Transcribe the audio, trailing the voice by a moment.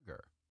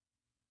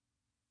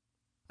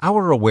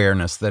Our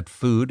awareness that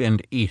food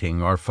and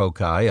eating are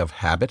foci of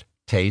habit,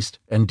 taste,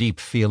 and deep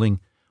feeling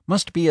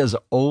must be as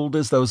old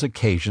as those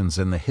occasions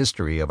in the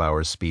history of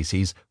our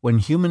species when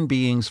human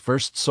beings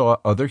first saw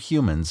other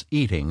humans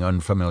eating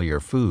unfamiliar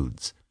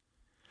foods.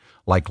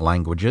 Like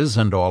languages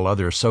and all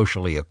other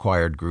socially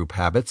acquired group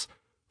habits,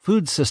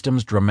 food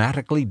systems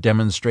dramatically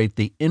demonstrate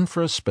the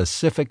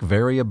infraspecific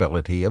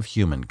variability of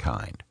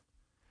humankind.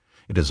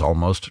 It is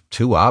almost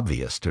too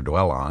obvious to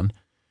dwell on.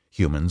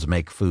 Humans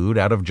make food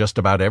out of just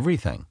about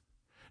everything.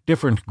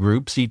 Different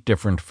groups eat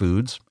different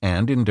foods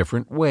and in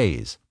different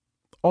ways.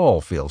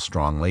 All feel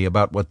strongly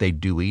about what they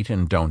do eat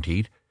and don't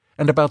eat,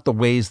 and about the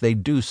ways they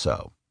do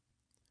so.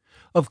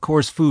 Of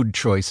course, food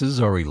choices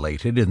are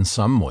related in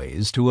some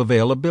ways to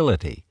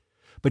availability,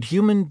 but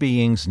human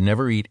beings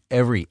never eat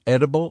every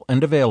edible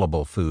and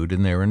available food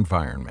in their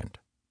environment.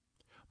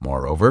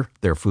 Moreover,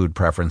 their food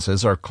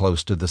preferences are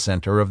close to the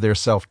center of their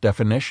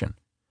self-definition.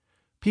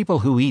 People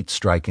who eat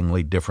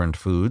strikingly different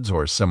foods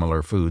or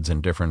similar foods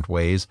in different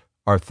ways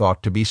are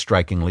thought to be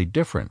strikingly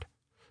different,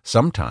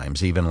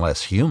 sometimes even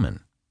less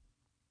human.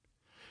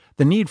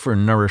 The need for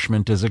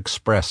nourishment is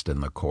expressed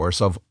in the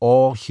course of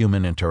all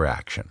human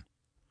interaction.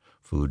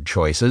 Food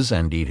choices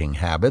and eating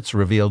habits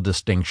reveal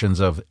distinctions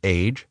of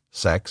age,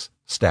 sex,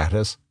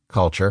 status,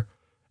 culture,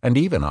 and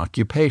even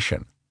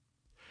occupation.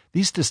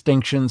 These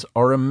distinctions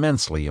are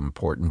immensely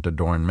important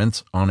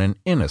adornments on an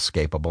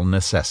inescapable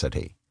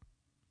necessity.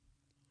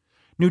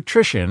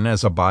 Nutrition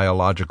as a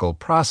biological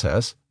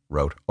process,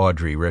 wrote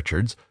Audrey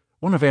Richards,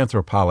 one of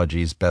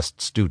anthropology's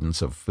best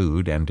students of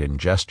food and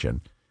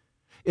ingestion,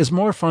 is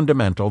more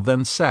fundamental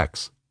than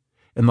sex.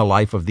 In the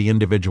life of the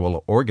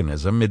individual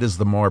organism, it is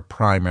the more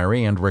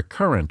primary and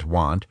recurrent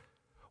want,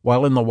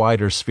 while in the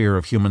wider sphere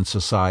of human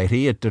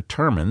society it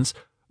determines,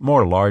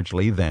 more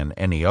largely than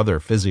any other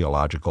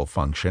physiological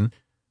function,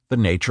 the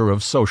nature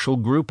of social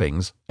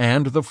groupings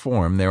and the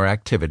form their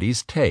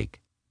activities take.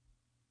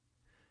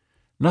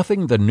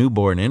 Nothing the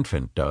newborn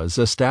infant does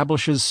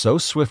establishes so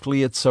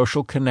swiftly its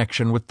social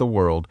connection with the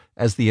world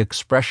as the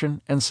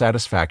expression and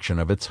satisfaction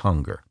of its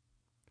hunger.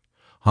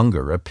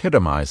 Hunger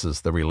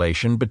epitomizes the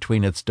relation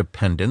between its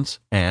dependence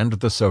and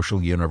the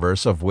social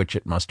universe of which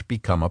it must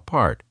become a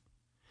part.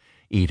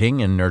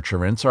 Eating and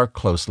nurturance are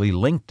closely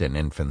linked in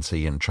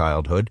infancy and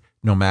childhood,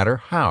 no matter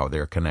how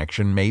their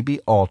connection may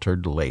be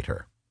altered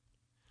later.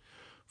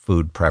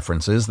 Food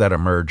preferences that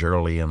emerge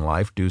early in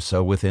life do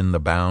so within the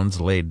bounds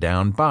laid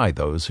down by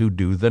those who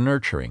do the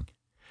nurturing,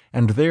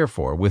 and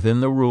therefore within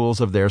the rules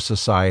of their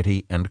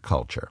society and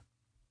culture.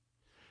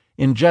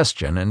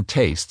 Ingestion and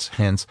tastes,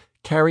 hence,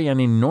 carry an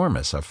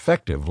enormous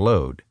affective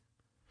load.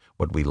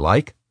 What we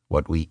like,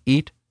 what we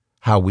eat,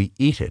 how we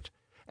eat it,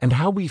 and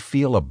how we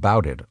feel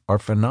about it are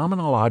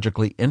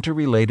phenomenologically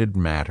interrelated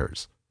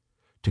matters.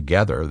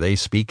 Together they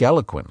speak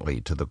eloquently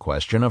to the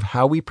question of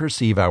how we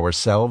perceive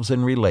ourselves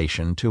in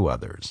relation to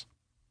others.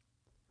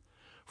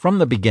 From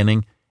the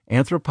beginning,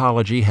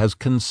 anthropology has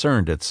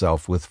concerned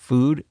itself with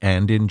food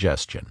and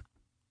ingestion.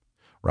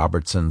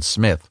 Robertson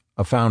Smith,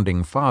 a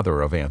founding father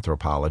of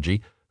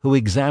anthropology, who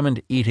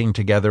examined eating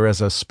together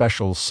as a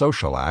special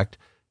social act,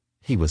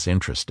 he was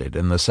interested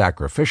in the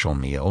sacrificial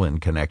meal in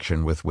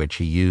connection with which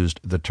he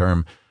used the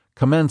term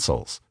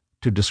commensals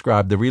to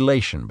describe the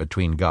relation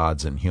between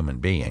gods and human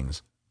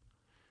beings,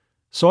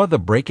 saw the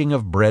breaking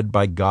of bread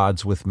by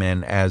gods with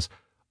men as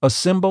a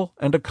symbol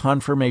and a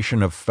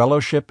confirmation of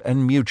fellowship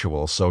and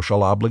mutual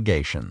social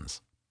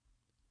obligations.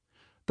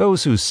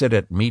 Those who sit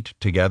at meat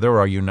together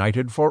are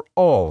united for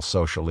all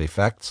social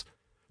effects.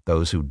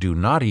 Those who do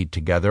not eat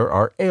together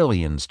are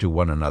aliens to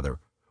one another,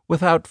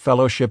 without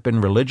fellowship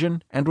in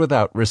religion and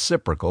without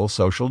reciprocal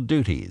social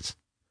duties.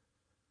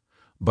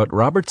 But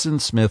Robertson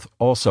Smith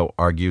also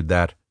argued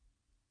that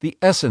the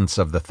essence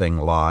of the thing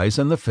lies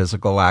in the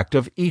physical act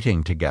of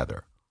eating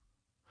together,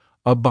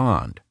 a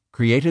bond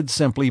created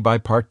simply by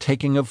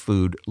partaking of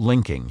food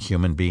linking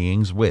human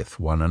beings with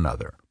one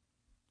another.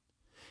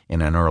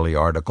 In an early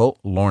article,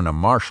 Lorna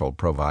Marshall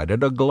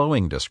provided a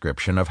glowing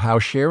description of how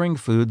sharing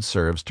food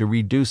serves to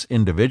reduce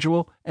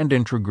individual and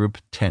intragroup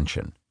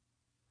tension.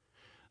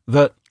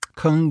 The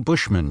Kung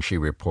Bushman, she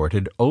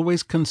reported,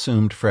 always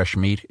consumed fresh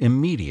meat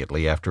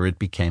immediately after it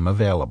became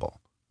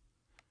available.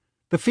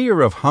 The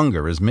fear of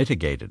hunger is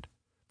mitigated.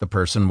 The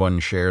person one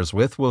shares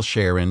with will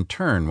share in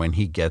turn when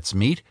he gets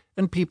meat,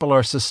 and people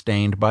are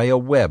sustained by a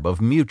web of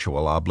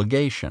mutual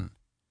obligation.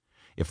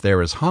 If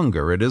there is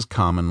hunger, it is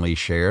commonly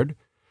shared.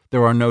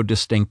 There are no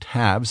distinct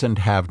haves and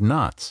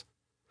have-nots.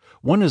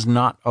 One is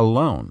not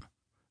alone.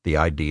 The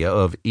idea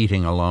of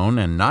eating alone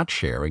and not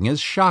sharing is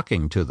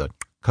shocking to the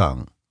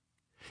Kung.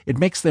 It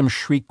makes them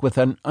shriek with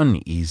an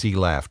uneasy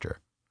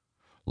laughter.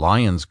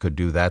 Lions could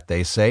do that,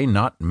 they say,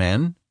 not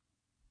men.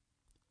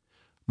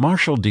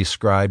 Marshall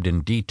described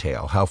in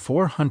detail how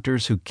 4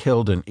 hunters who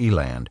killed an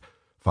eland,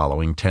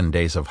 following 10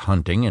 days of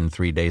hunting and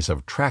 3 days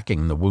of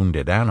tracking the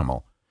wounded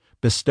animal,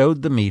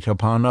 bestowed the meat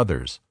upon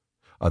others,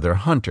 other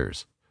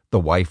hunters, the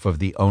wife of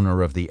the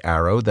owner of the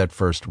arrow that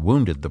first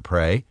wounded the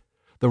prey,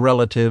 the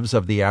relatives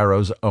of the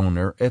arrow's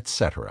owner,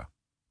 etc.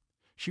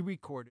 She recorded